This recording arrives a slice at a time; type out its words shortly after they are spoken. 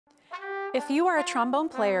If you are a trombone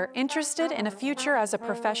player interested in a future as a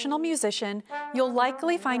professional musician, you'll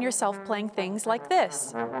likely find yourself playing things like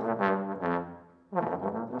this.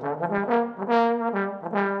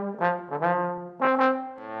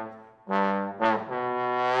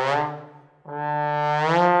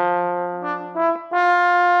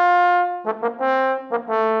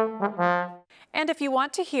 And if you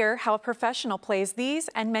want to hear how a professional plays these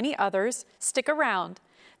and many others, stick around,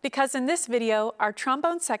 because in this video, our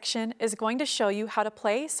trombone section is going to show you how to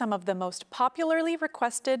play some of the most popularly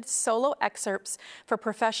requested solo excerpts for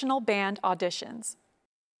professional band auditions.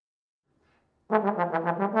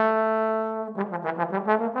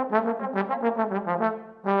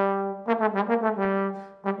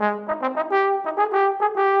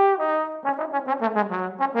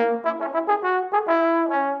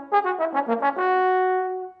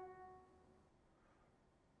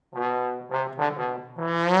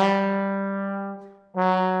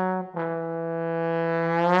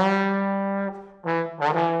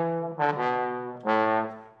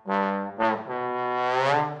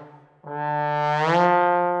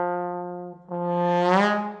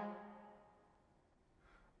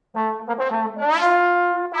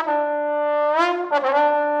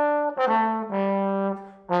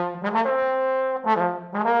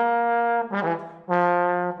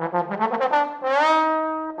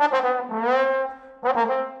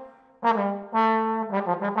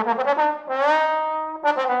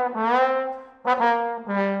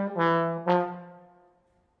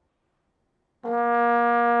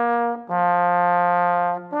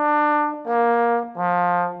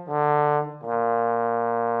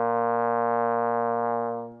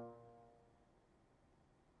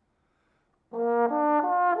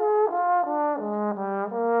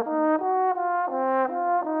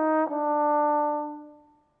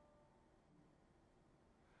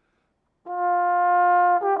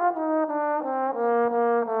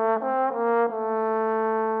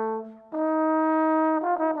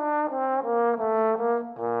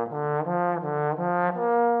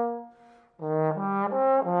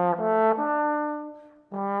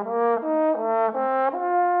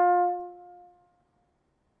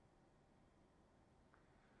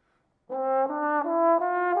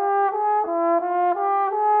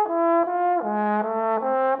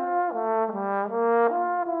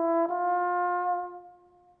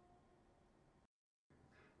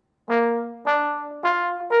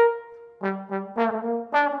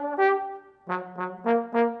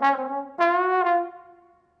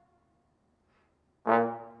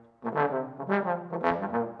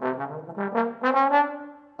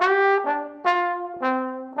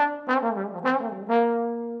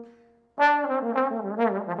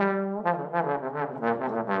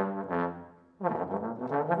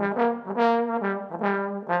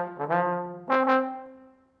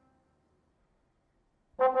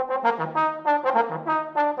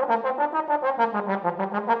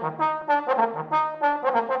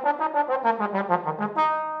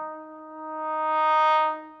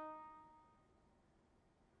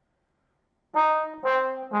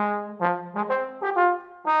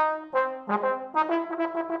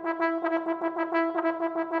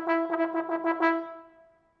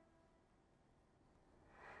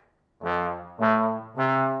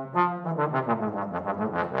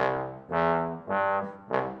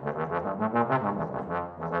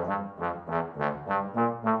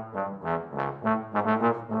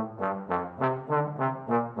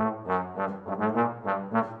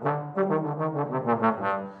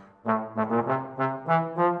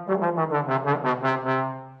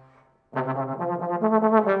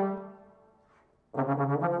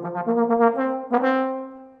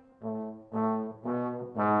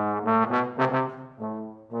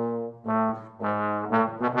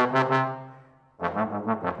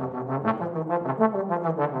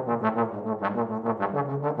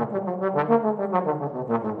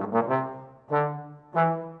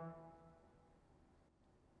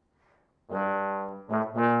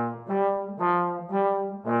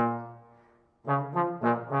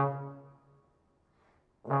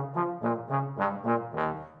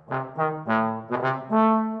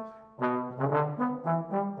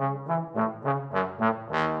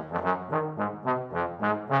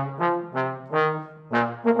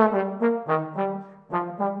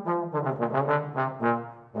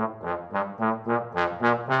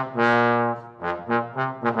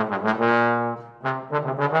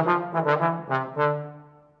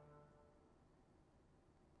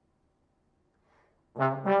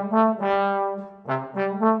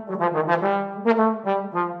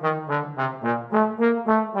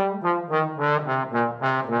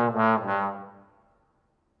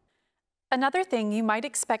 Another thing you might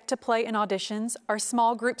expect to play in auditions are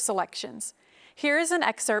small group selections. Here is an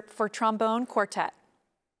excerpt for trombone quartet.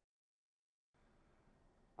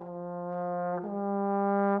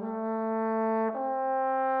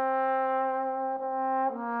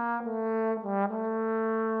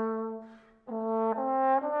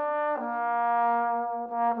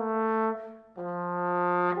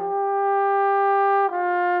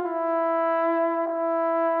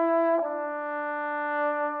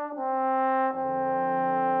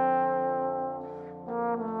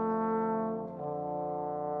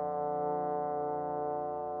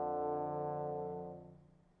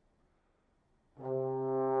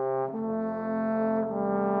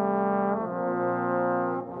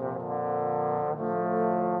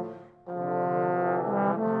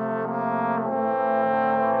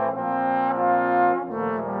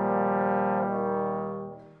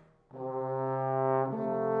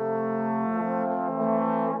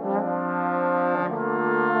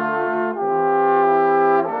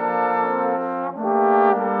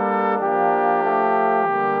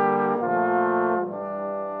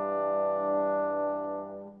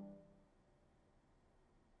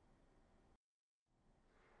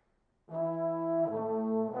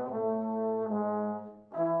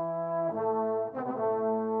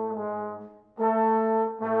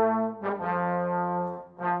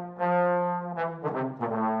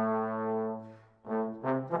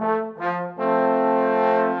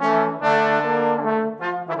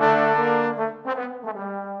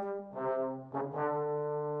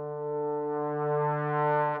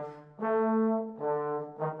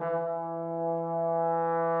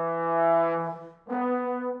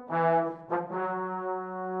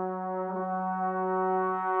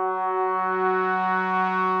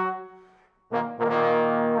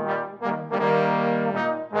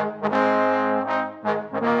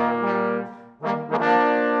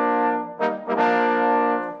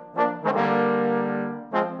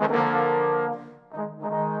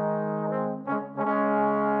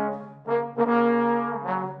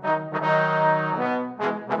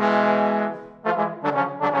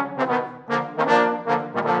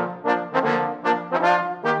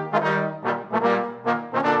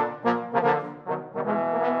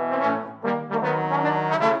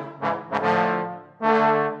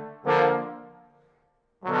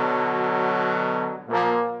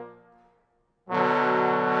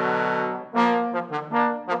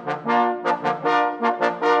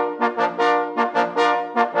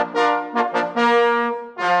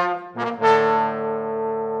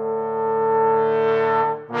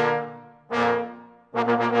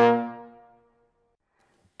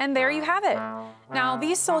 And there you have it. Now,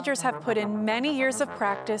 these soldiers have put in many years of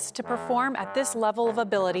practice to perform at this level of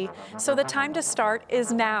ability, so the time to start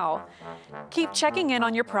is now. Keep checking in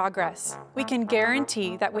on your progress. We can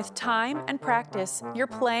guarantee that with time and practice, your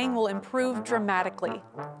playing will improve dramatically.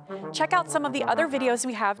 Check out some of the other videos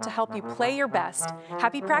we have to help you play your best.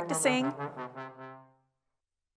 Happy practicing!